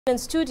In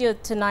studio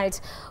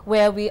tonight,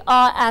 where we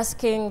are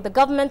asking the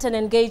government and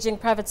engaging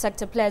private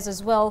sector players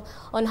as well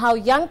on how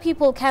young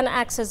people can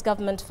access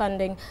government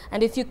funding,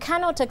 and if you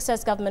cannot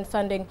access government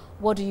funding,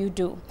 what do you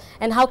do,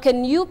 and how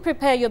can you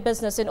prepare your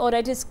business in order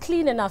it is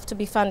clean enough to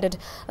be funded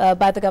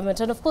by the government.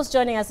 And of course,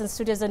 joining us in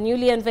studio is a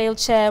newly unveiled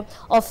chair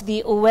of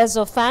the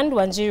Uwezo Fund,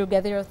 Wanjiru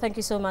Gathiro. Thank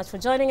you so much for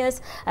joining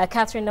us.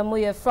 Catherine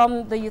Namuya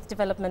from the Youth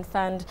Development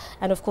Fund,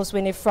 and of course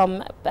Winnie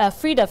from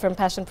Frida from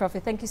Passion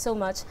Profit. Thank you so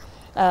much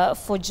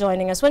for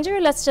joining us.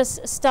 Wanjiru, let's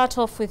just start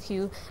off with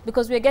you,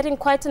 because we're getting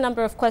quite a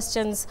number of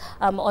questions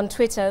on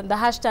Twitter. The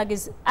hashtag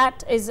is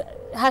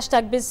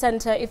hashtag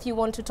BizCenter. If you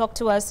want to talk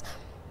to us,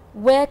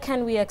 where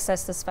can we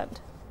access this fund?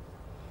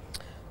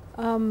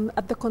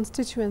 At the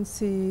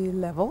constituency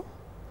level,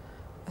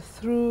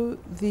 through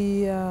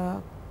the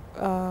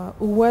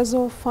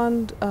Uwezo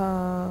Fund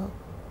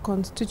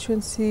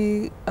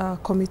constituency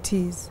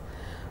committees.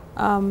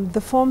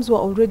 The forms were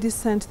already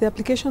sent, the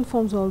application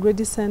forms were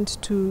already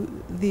sent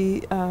to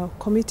the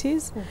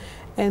committees,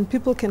 and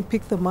people can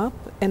pick them up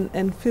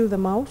and fill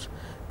them out.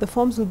 The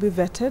forms will be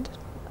vetted.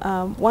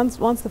 Once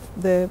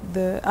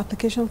the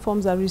application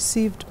forms are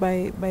received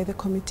by the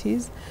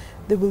committees,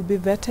 they will be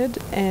vetted,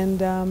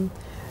 and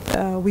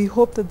we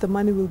hope that the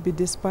money will be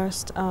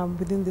dispersed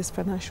within this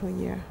financial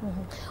year.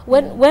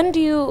 When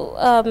do you,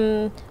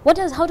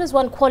 how does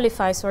one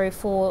qualify,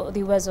 for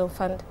the Uwezo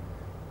Fund?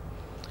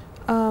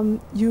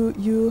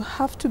 You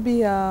have to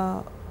be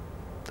a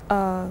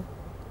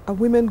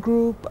women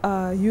group,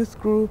 a youth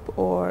group,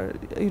 or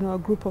a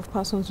group of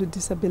persons with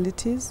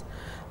disabilities.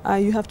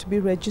 You have to be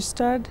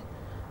registered.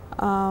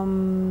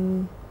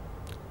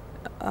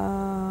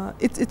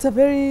 It's a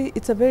very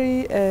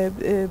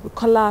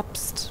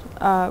collapsed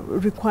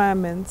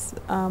requirements.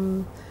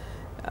 And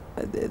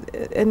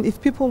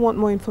if people want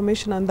more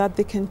information on that,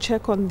 they can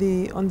check on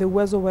the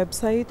Uwezo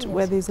website,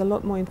 where there's a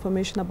lot more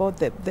information about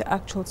the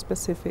actual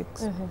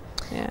specifics.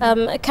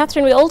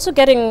 Catherine, we're also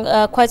getting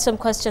quite some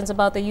questions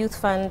about the Youth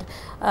Fund,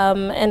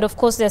 and of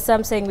course there's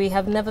some saying we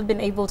have never been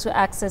able to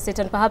access it,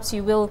 and perhaps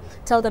you will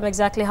tell them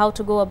exactly how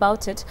to go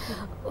about it.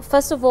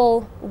 First of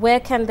all, where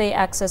can they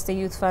access the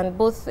Youth Fund,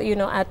 both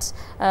at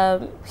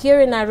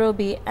here in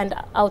Nairobi and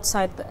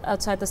outside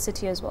the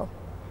city as well?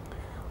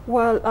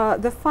 Well,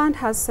 the fund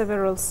has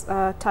several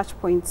touch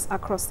points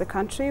across the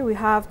country. We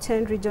have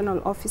 10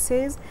 regional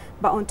offices,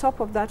 but on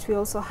top of that, we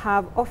also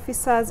have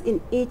officers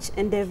in each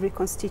and every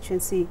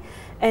constituency.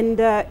 And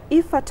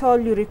if at all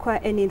you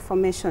require any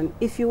information,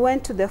 if you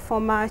went to the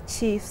former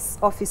chief's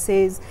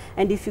offices,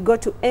 and if you go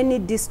to any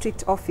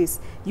district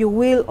office, you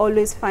will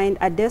always find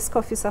a desk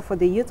officer for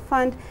the Youth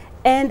Fund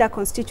and a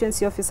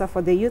constituency officer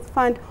for the Youth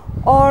Fund,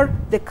 or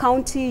the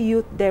county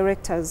youth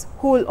directors,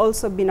 who will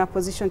also be in a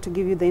position to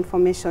give you the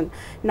information.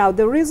 Now,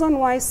 the reason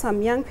why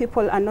some young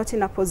people are not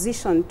in a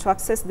position to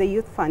access the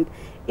Youth Fund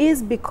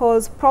is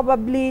because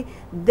probably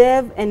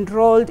they've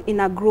enrolled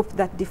in a group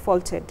that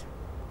defaulted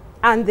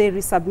and they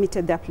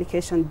resubmitted the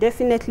application.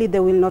 Definitely they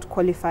will not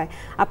qualify.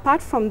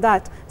 Apart from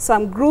that,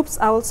 some groups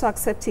are also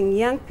accepting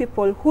young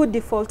people who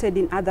defaulted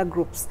in other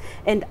groups,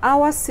 and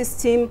our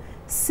system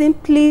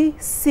simply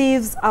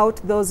sieves out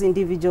those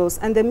individuals.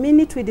 And the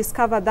minute we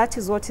discover that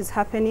is what is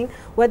happening,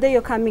 whether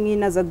you're coming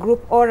in as a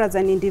group or as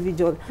an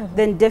individual,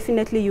 then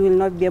definitely you will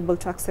not be able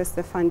to access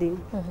the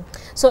funding.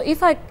 So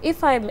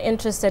if I'm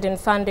interested in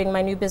funding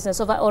my new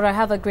business, or I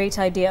have a great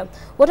idea,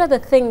 what are the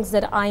things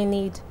that I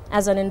need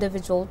as an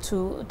individual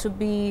to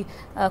be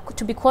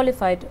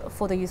qualified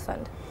for the Youth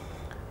Fund?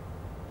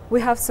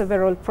 We have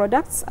several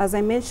products. As I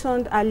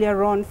mentioned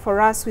earlier on,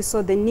 for us we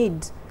saw the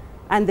need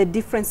and the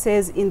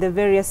differences in the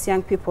various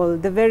young people,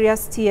 the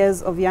various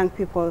tiers of young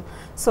people.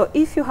 So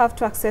if you have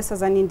to access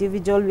as an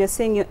individual, we are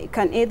saying you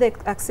can either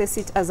access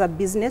it as a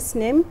business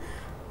name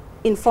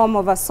in form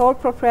of a sole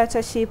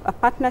proprietorship, a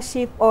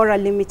partnership, or a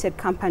limited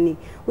company,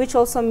 which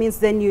also means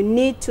then you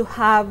need to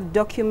have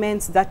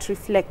documents that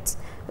reflect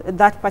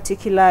that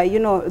particular,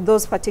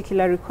 those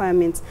particular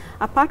requirements.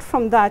 Apart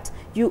from that,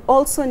 you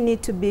also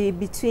need to be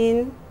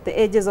between the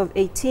ages of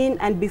 18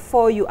 and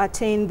before you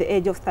attain the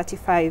age of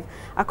 35.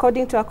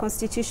 According to our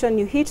constitution,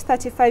 you hit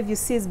 35, you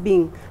cease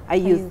being a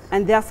youth,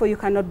 and therefore you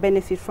cannot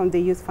benefit from the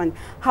Youth Fund.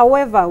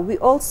 However, we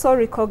also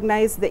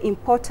recognize the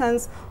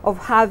importance of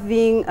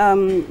having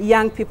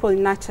young people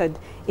nurtured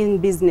in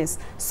business.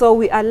 So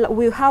we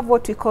have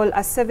what we call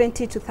a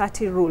 70 to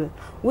 30 rule,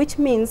 which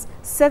means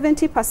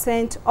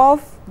 70%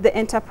 of the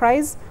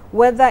enterprise,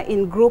 whether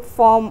in group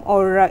form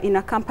or in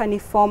a company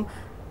form,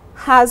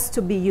 has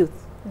to be youth.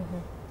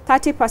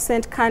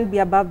 30% can be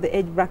above the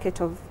age bracket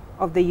of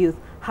the youth.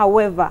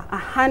 However,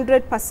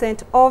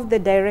 100% of the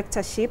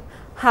directorship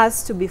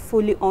has to be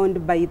fully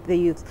owned by the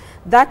youth.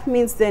 That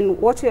means then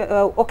what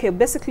you're,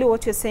 basically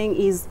what you're saying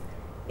is,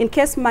 in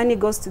case money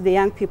goes to the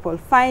young people,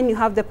 fine, you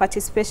have the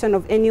participation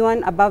of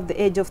anyone above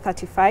the age of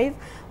 35,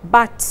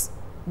 but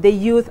the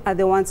youth are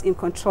the ones in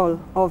control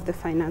of the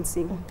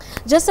financing.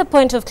 Just a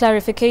point of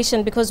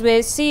clarification, because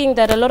we're seeing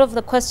that a lot of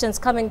the questions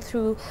coming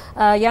through,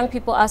 young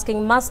people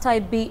asking, must I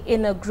be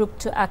in a group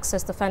to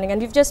access the funding?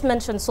 And you've just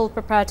mentioned sole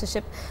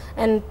proprietorship,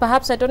 and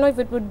perhaps, I don't know if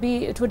it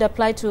would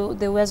apply to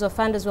the Uwezo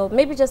Fund as well.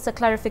 Maybe just a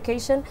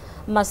clarification,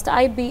 must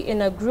I be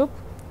in a group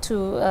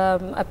to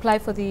apply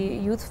for the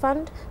youth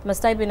fund?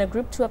 Must I be in a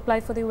group to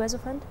apply for the Uwezo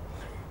Fund?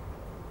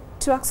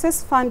 To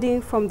access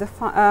funding from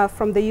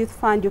the youth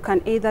fund, you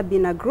can either be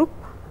in a group,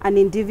 an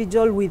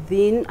individual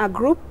within a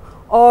group,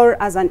 or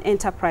as an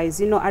enterprise,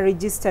 you know, a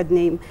registered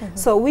name.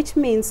 So which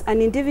means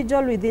an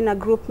individual within a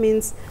group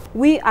means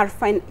you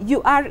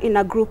are in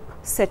a group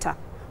setup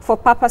for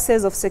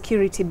purposes of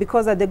security,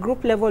 because at the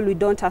group level we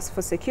don't ask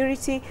for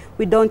security,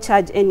 we don't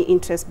charge any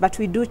interest, but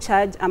we do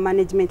charge a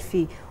management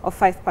fee of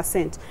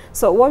 5%.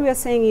 So what we are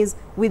saying is,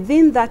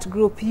 within that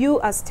group,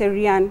 you as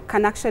Terian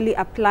can actually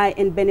apply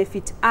and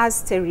benefit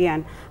as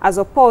Terian, as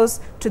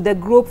opposed to the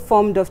group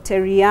formed of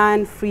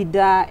Terian,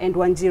 Frida, and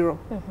Wanjiru.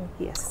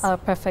 Yes.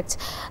 Perfect.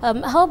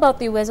 How about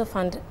the Uwezo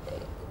Fund?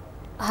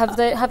 Have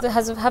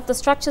the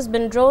structures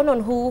been drawn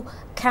on who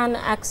can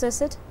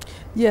access it?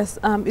 Yes,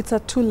 it's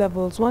at 2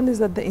 levels. One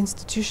is at the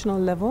institutional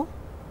level.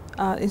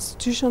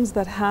 Institutions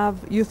that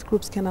have youth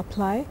groups can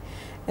apply.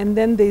 And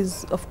then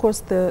there's, of course,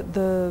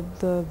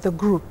 the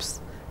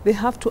groups. They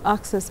have to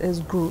access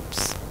as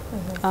groups.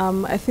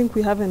 I think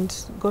we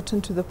haven't gotten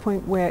to the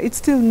point where it's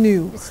still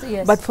new,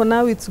 Yes. but for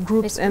now it's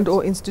groups and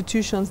or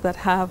institutions that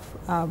have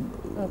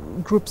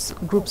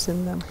groups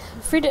in them.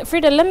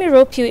 Frida, let me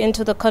rope you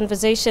into the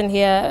conversation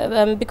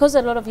here, because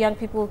a lot of young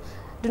people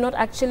do not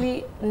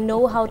actually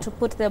know how to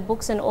put their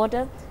books in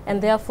order,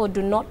 and therefore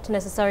do not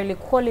necessarily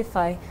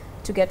qualify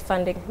to get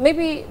funding.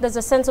 Maybe there's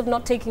a sense of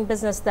not taking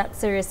business that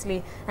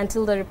seriously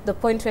until the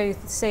point where you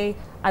say,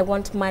 I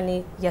want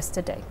money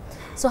yesterday.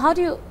 So how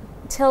do you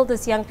tell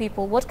these young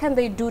people, what can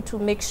they do to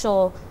make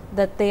sure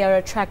that they are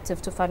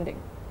attractive to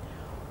funding?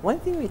 One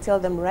thing we tell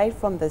them right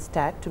from the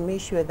start, to make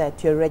sure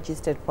that you're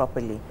registered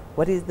properly.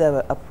 What is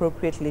the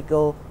appropriate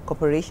legal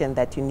corporation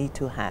that you need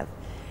to have?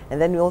 And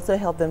then we also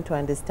help them to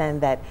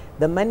understand that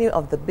the money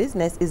of the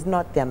business is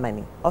not their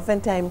money.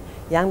 Oftentimes,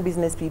 young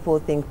business people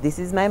think, this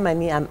is my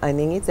money, I'm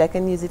earning it, so I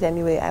can use it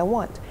any way I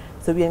want.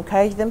 So we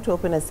encourage them to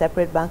open a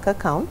separate bank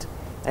account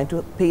and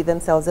to pay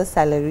themselves a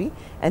salary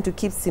and to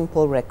keep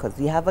simple records.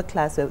 We have a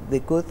class where they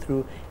go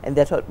through, and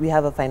we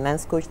have a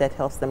finance coach that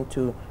helps them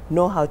to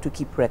know how to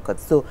keep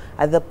records. So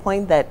at the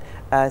point that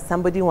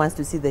somebody wants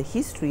to see the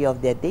history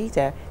of their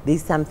data,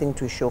 there's something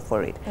to show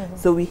for it.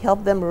 So we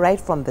help them right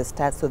from the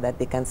start so that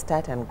they can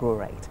start and grow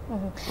right.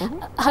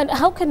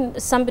 How can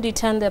somebody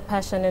turn their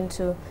passion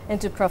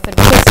into profit?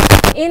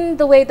 Because in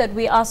the way that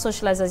we are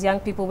socialized as young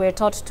people, we're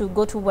taught to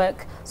go to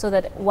work so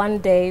that one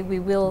day we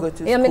will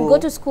go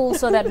to school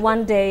so that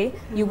one day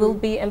you will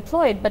be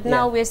employed. But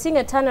now we're seeing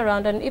a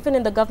turnaround, and even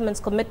in the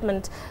government's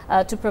commitment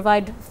to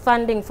provide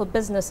funding for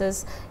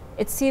businesses,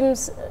 it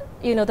seems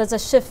there's a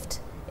shift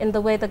in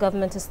the way the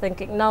government is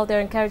thinking. Now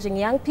they're encouraging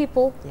young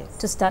people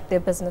to start their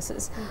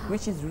businesses.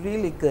 Which is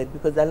really good,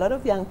 because a lot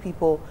of young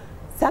people,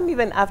 some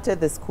even after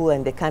the school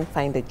and they can't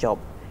find a job.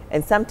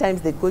 And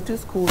sometimes they go to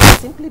school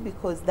simply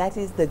because that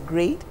is the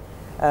grade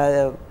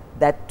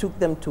that took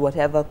them to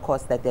whatever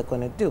course that they're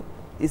going to do.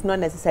 It's not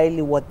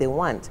necessarily what they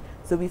want.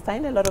 So we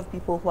find a lot of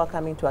people who are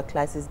coming to our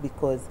classes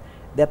because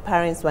their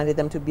parents wanted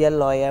them to be a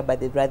lawyer, but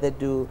they'd rather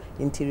do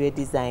interior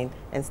design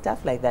and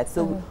stuff like that.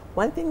 So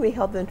one thing we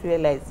help them to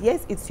realize,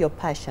 yes, it's your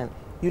passion.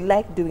 You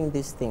like doing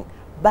this thing.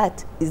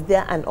 But is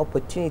there an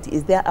opportunity?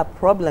 Is there a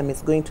problem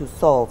it's going to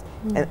solve?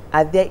 And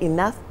are there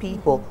enough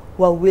people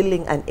who are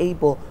willing and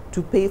able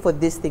to pay for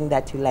this thing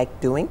that you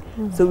like doing?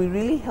 So we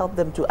really help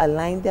them to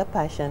align their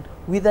passion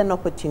with an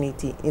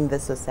opportunity in the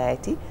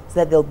society so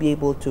that they'll be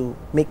able to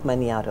make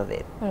money out of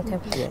it. Okay.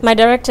 Yes. My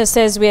director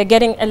says we are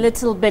getting a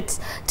little bit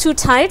too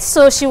tight,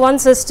 so she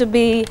wants us to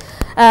be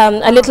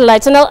a little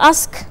light. And I'll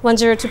ask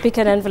Wanjiru to pick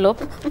an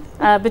envelope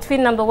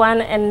between number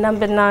 1 and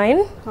number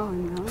 9. Oh,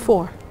 no.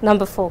 4.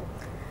 Number 4.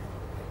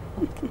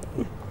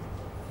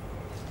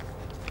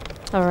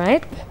 All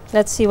right,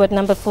 let's see what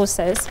number 4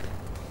 says.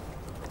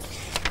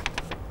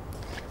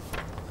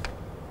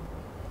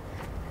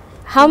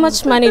 How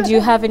much money do you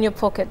have in your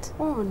pocket?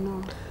 Oh,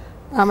 no.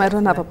 I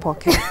don't have a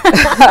pocket.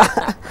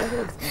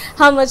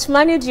 How much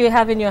money do you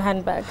have in your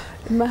handbag?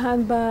 In my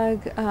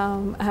handbag,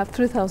 I have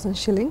 3,000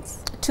 shillings.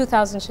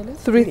 2,000 shillings?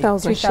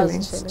 3,000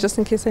 shillings, just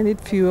in case I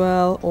need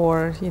fuel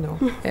or,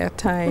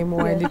 airtime,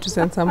 or I need to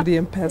send somebody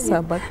in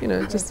Pesa, but,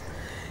 just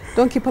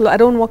don't keep a lot. I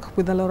don't walk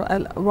with a lot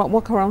of, I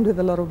walk around with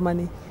a lot of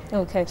money.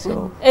 Okay.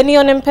 So any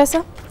on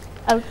M-Pesa?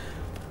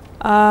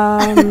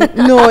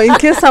 No, in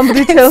case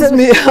somebody tells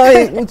me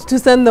to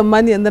send the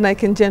money, and then I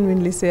can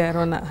genuinely say I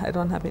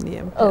don't have any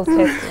M-Pesa.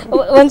 Okay.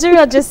 Wanjiru,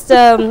 I'll just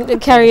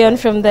carry on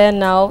from there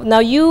now. Now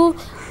you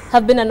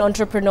have been an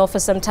entrepreneur for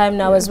some time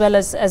now, as well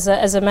as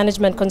a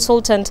management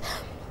consultant.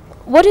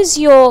 What is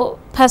your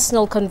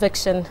personal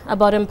conviction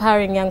about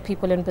empowering young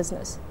people in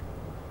business?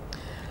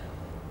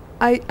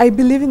 I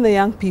believe in the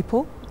young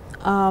people.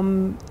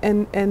 And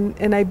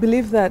I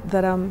believe that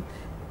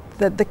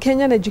the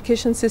Kenyan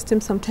education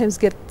system sometimes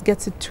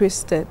gets it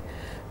twisted,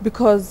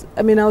 because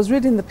I mean, I was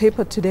reading the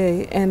paper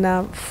today, and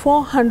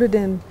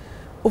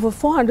over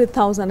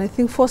 400,000, I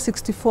think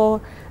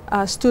 464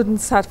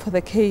 students sat for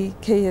the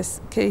KCSE,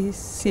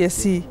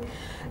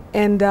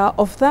 and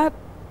of that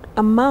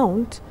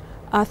amount,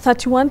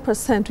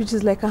 31%, which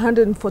is like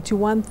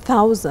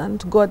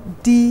 141,000,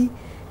 got D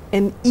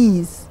and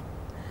E's.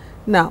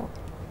 Now,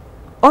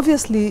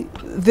 obviously,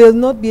 they'll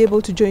not be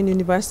able to join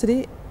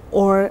university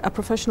or a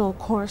professional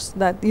course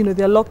that, you know,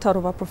 they're locked out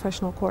of a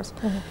professional course.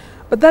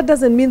 But that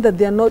doesn't mean that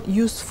they're not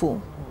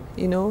useful,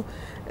 you know.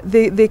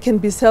 They can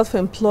be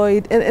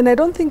self-employed, and I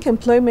don't think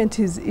employment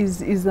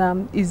is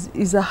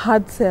a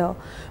hard sell,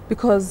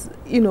 because,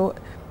 you know,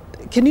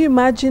 can you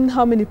imagine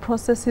how many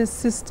processes,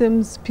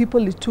 systems,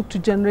 people it took to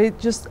generate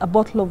just a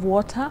bottle of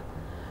water?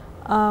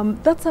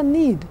 That's a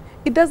need.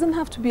 It doesn't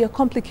have to be a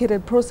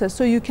complicated process.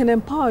 So you can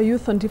empower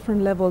youth on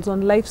different levels,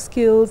 on life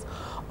skills,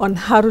 on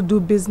how to do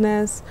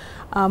business,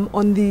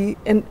 on the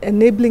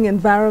enabling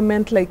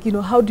environment, like, you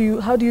know, how do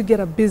you get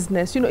a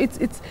business? You know,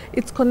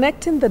 it's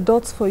connecting the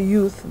dots for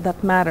youth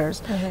that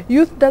matters.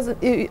 Youth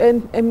doesn't,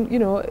 and you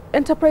know,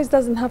 enterprise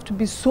doesn't have to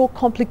be so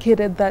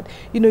complicated that,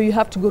 you know, you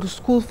have to go to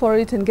school for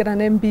it and get an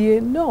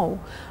MBA. No,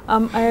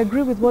 I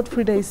agree with what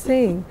Frida is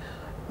saying.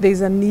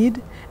 There's a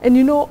need, and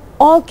you know,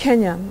 all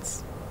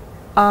Kenyans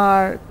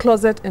are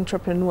closet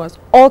entrepreneurs.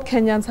 All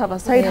Kenyans have a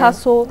side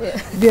hustle.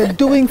 They're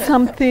doing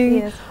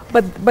something,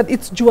 but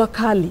it's jua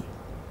kali.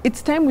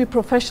 It's time we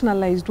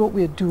professionalized what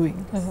we're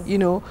doing. You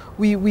know,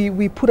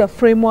 we put a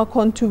framework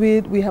onto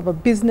it. We have a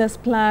business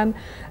plan.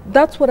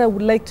 That's what I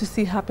would like to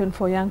see happen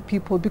for young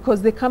people,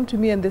 because they come to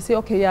me and they say,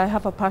 okay, yeah, I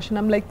have a passion.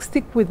 I'm like,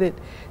 stick with it,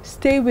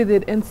 stay with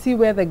it, and see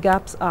where the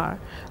gaps are.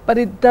 But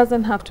it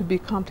doesn't have to be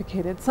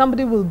complicated.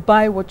 Somebody will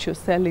buy what you're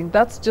selling.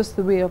 That's just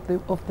the way of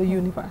the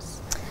universe.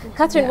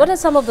 Catherine, what are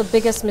some of the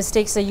biggest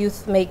mistakes the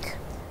youth make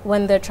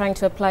when they're trying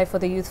to apply for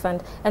the youth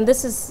fund? And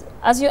this is,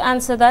 as you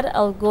answer that,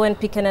 I'll go and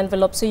pick an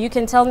envelope, so you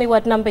can tell me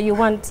what number you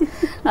want.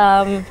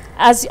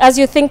 As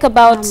you think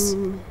about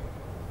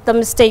the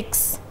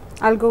mistakes.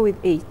 I'll go with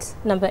 8.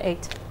 Number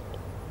 8.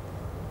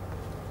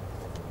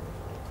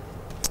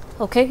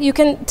 Okay, you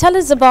can tell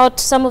us about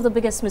some of the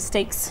biggest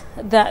mistakes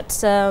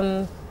that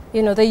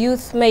you know, the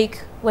youth make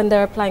when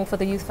they're applying for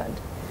the youth fund.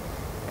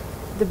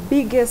 The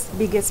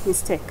biggest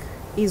mistake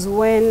is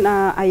when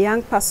a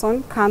young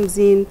person comes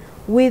in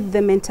with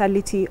the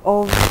mentality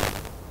of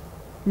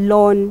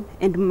loan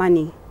and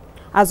money,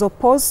 as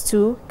opposed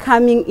to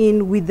coming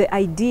in with the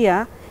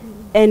idea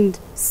and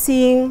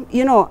seeing,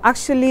 you know,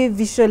 actually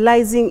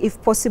visualizing,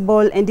 if possible,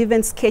 and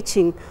even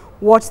sketching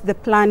what the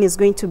plan is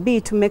going to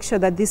be to make sure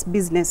that this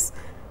business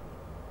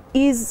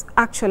is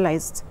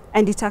actualized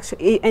and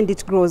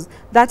it grows.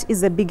 That is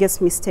the biggest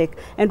mistake.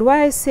 And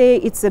why I say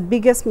it's the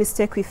biggest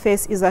mistake we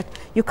face is that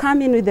you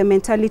come in with the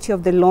mentality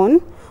of the loan,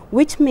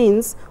 which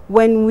means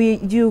when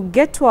you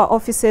get to our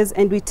offices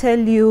and we tell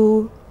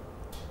you,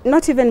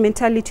 not even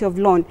mentality of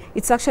loan,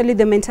 it's actually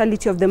the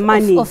mentality of the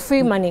money. Of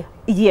free money.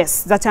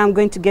 Yes, that I'm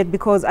going to get,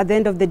 because at the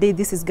end of the day,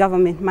 this is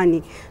government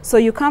money. So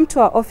you come to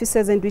our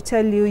offices and we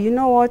tell you, you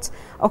know what,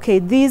 okay,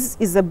 these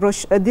are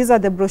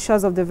the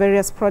brochures of the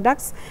various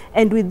products,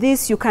 and with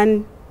this you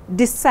can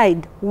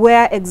decide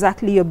where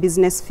exactly your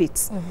business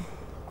fits.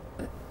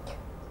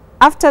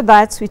 After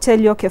that, we tell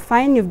you, okay,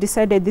 fine, you've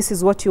decided this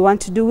is what you want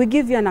to do. We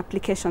give you an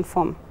application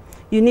form.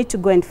 You need to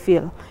go and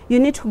fill. You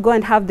need to go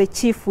and have the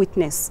chief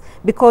witness,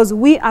 because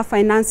we are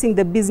financing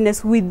the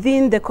business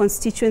within the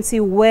constituency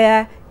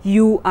where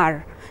you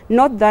are.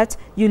 Not that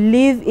you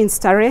live in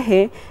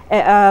Starehe,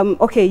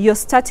 okay, you're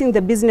starting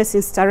the business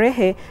in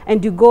Starehe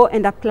and you go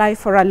and apply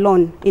for a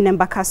loan in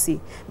Embakasi,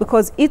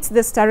 because it's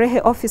the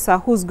Starehe officer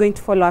who's going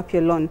to follow up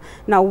your loan.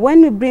 Now,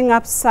 when we bring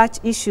up such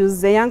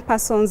issues, the young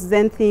persons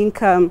then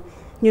think,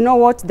 you know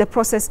what, the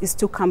process is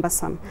too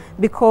cumbersome,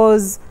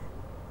 because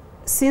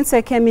since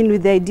I came in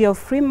with the idea of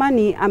free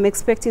money, I'm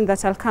expecting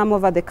that I'll come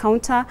over the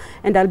counter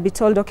and I'll be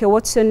told, okay,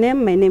 what's your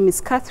name? My name is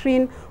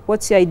Catherine.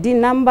 What's your ID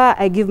number?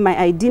 I give my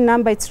ID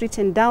number. It's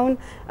written down.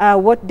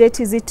 What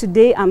date is it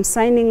today? I'm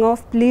signing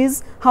off,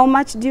 please. How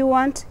much do you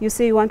want? You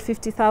say you want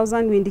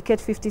 50,000. We indicate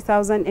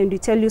 50,000 and we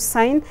tell you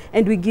sign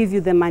and we give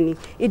you the money.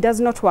 It does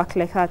not work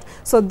like that.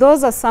 So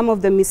those are some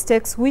of the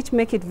mistakes which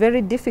make it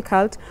very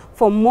difficult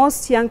for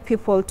most young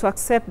people to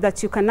accept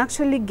that you can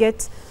actually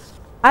get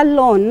a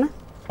loan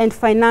and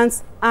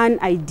finance an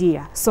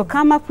idea. So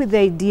come up with the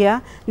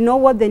idea, know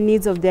what the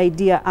needs of the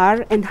idea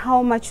are and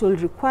how much you'll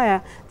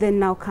require, then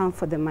now come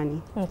for the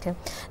money. Okay.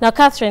 Now,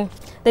 Catherine,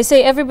 they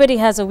say everybody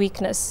has a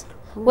weakness.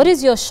 What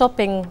is your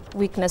shopping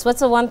weakness? What's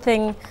the one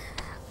thing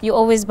you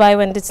always buy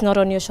when it's not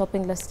on your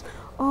shopping list?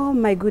 Oh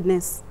my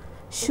goodness,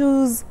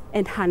 shoes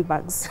and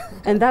handbags.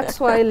 And that's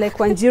why, like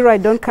Wanjiru, I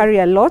don't carry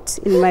a lot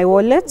in my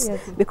wallet,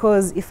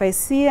 because if I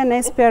see a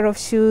nice pair of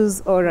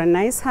shoes or a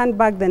nice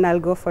handbag, then I'll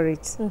go for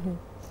it.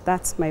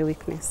 That's my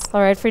weakness.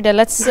 All right, Frida,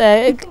 let's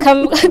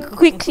come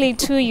quickly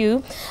to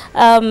you.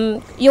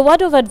 Your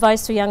word of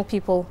advice to young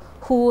people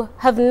who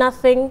have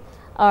nothing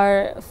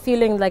are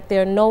feeling like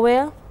they're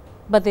nowhere,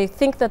 but they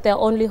think that their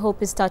only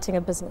hope is starting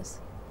a business?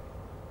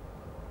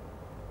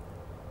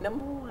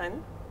 Number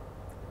one,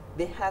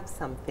 they have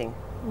something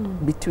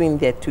between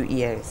their two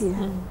ears.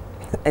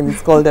 And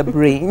it's called a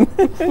brain.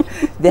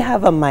 They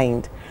have a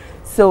mind.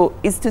 So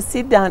it's to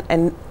sit down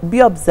and be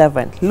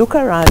observant, look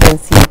around and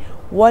see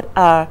what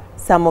are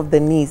some of the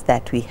needs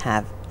that we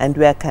have and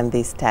where can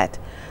they start.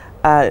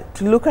 To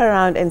look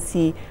around and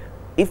see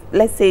if,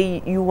 let's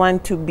say you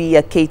want to be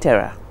a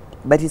caterer,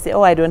 but you say,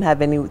 oh, I don't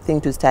have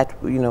anything to start,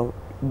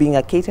 being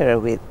a caterer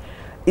with.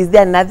 Is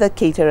there another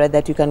caterer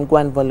that you can go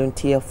and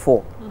volunteer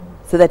for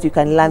so that you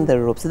can learn the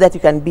ropes, so that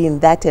you can be in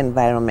that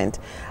environment?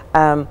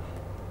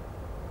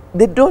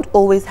 They don't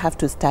always have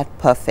to start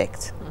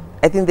perfect.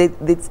 I think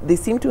they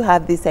seem to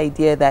have this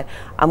idea that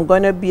I'm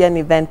going to be an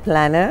event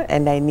planner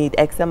and I need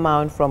X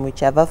amount from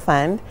whichever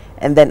fund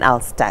and then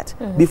I'll start.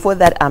 Before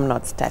that, I'm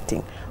not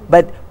starting.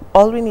 But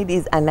all we need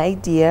is an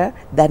idea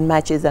that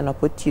matches an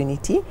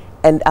opportunity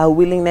and our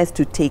willingness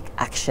to take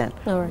action.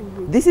 All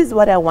right. This is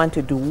what I want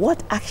to do.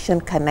 What action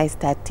can I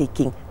start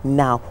taking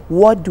now?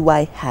 What do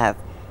I have?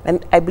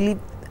 And I believe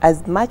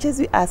as much as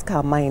we ask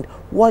our mind,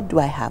 what do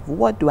I have?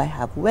 What do I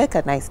have? Where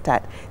can I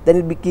start? Then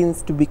it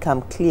begins to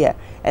become clear.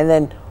 And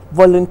then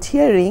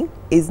volunteering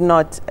is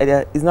not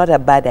a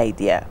bad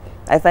idea.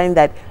 I find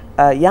that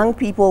young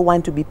people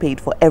want to be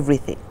paid for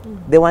everything.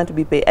 They want to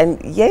be paid. And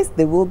yes,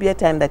 there will be a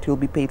time that you'll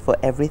be paid for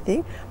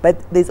everything.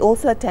 But there's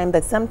also a time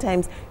that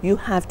sometimes you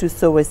have to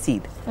sow a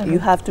seed. You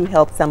have to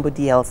help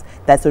somebody else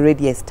that's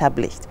already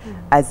established.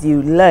 As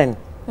you learn,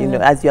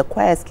 as you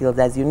acquire skills,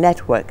 as you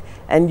network,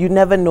 and you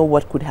never know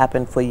what could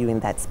happen for you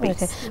in that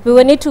space. Okay. We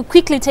will need to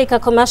quickly take a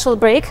commercial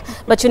break,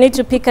 but you need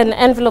to pick an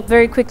envelope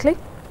very quickly.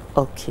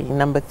 Okay,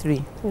 number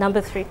 3.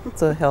 Number 3.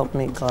 So help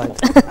me God.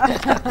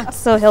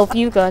 So help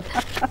you God.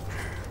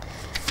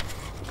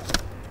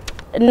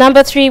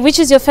 Number 3, which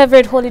is your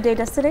favorite holiday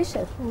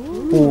destination?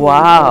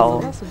 Wow.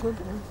 That's a good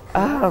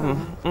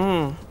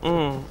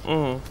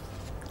one.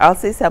 I'll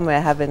say somewhere I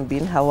haven't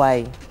been,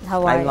 Hawaii.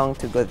 Hawaii. I long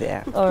to go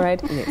there. All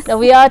right. Yes. Now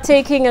we are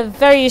taking a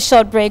very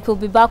short break. We'll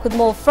be back with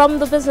more from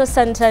the Business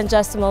Center in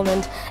just a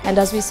moment. And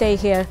as we say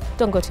here,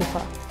 don't go too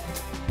far.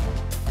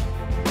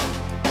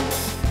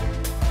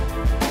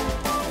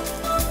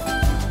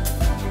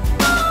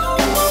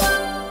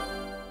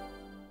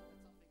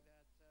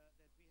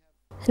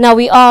 Now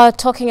we are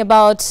talking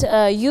about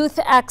youth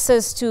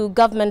access to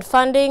government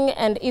funding,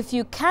 and if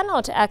you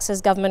cannot access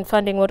government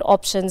funding, what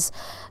options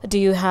do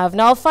you have?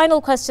 Now,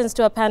 final questions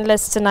to our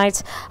panelists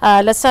tonight.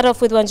 Let's start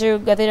off with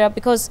Wanjiru Gathira,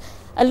 because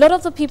a lot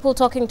of the people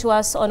talking to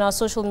us on our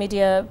social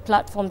media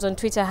platforms, on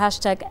Twitter,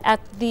 hashtag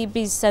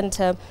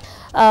 @TheBizCenter,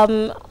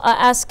 are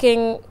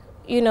asking,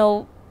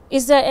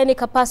 is there any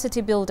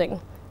capacity building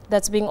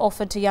that's being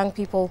offered to young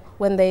people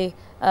when they,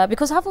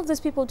 because half of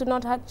these people do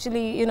not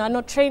actually, are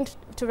not trained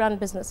to run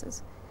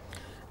businesses.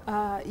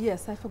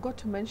 Yes, I forgot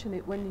to mention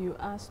it when you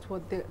asked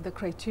what the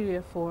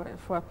criteria for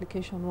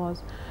application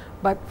was.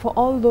 But for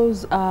all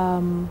those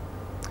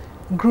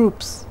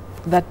groups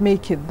that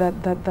make it,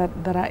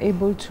 that are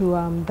able to,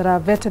 that are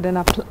vetted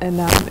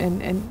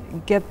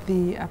and get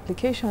the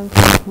applications,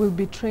 will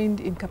be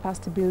trained in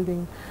capacity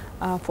building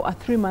for a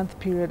 3-month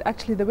period.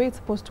 Actually, the way it's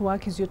supposed to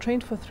work is you're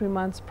trained for 3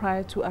 months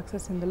prior to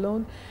accessing the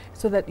loan,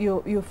 so that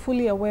you're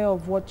fully aware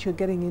of what you're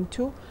getting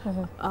into,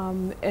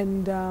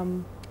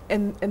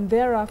 and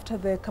thereafter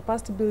the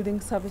capacity building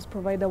service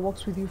provider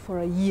works with you for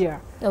a year.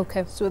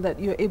 Okay. So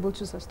that you're able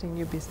to sustain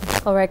your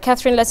business. All right,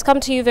 Catherine, let's come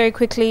to you very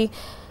quickly.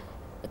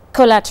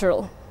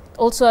 Collateral,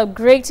 also a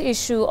great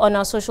issue on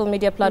our social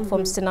media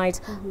platforms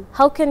tonight.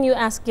 How can you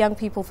ask young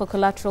people for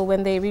collateral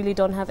when they really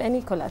don't have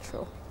any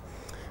collateral?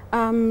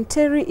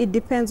 Terry, it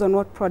depends on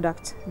what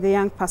product the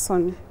young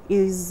person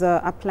is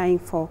applying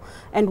for.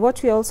 And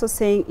what we're also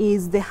saying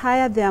is the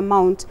higher the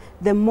amount,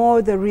 the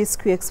more the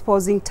risk we're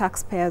exposing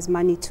taxpayers'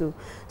 money to.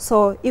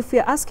 So if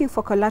we're asking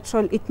for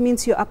collateral, it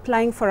means you're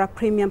applying for a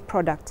premium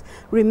product.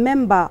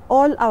 Remember,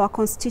 all our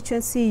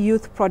constituency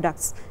youth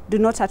products do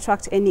not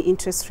attract any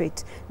interest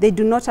rate. They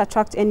do not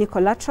attract any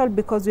collateral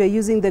because we're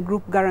using the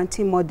group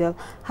guarantee model.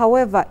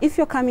 However, if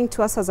you're coming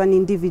to us as an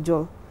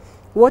individual,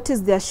 what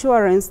is the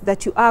assurance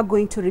that you are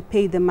going to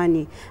repay the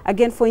money?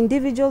 Again, for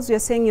individuals, we are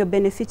saying you're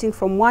benefiting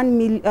from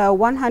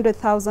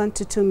 100,000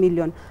 to 2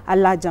 million, a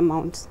large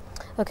amount.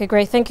 Okay,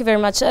 great. Thank you very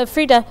much.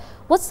 Frida,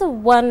 what's the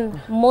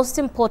one most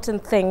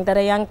important thing that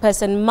a young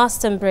person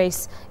must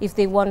embrace if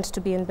they want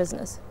to be in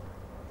business?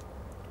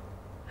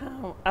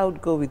 I would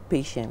go with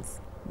patience.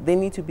 They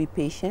need to be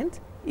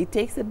patient. It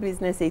takes a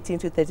business 18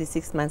 to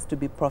 36 months to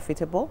be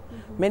profitable.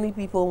 Many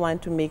people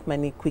want to make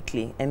money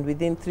quickly, and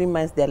within 3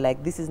 months they're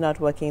like, this is not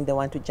working, they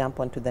want to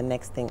jump onto the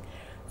next thing.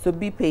 So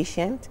be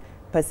patient,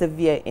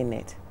 persevere in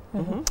it.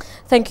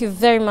 Thank you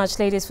very much,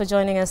 ladies, for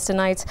joining us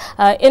tonight.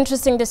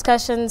 Interesting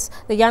discussions.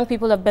 The young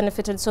people have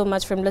benefited so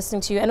much from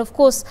listening to you. And of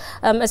course,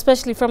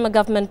 especially from a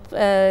government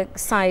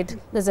side,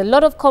 there's a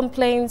lot of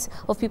complaints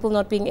of people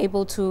not being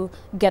able to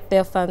get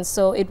their funds.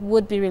 So it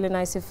would be really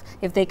nice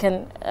if they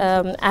can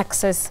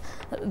access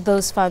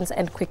those funds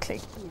and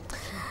quickly.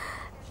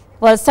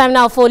 Well, it's time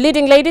now for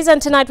Leading Ladies,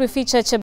 and tonight we feature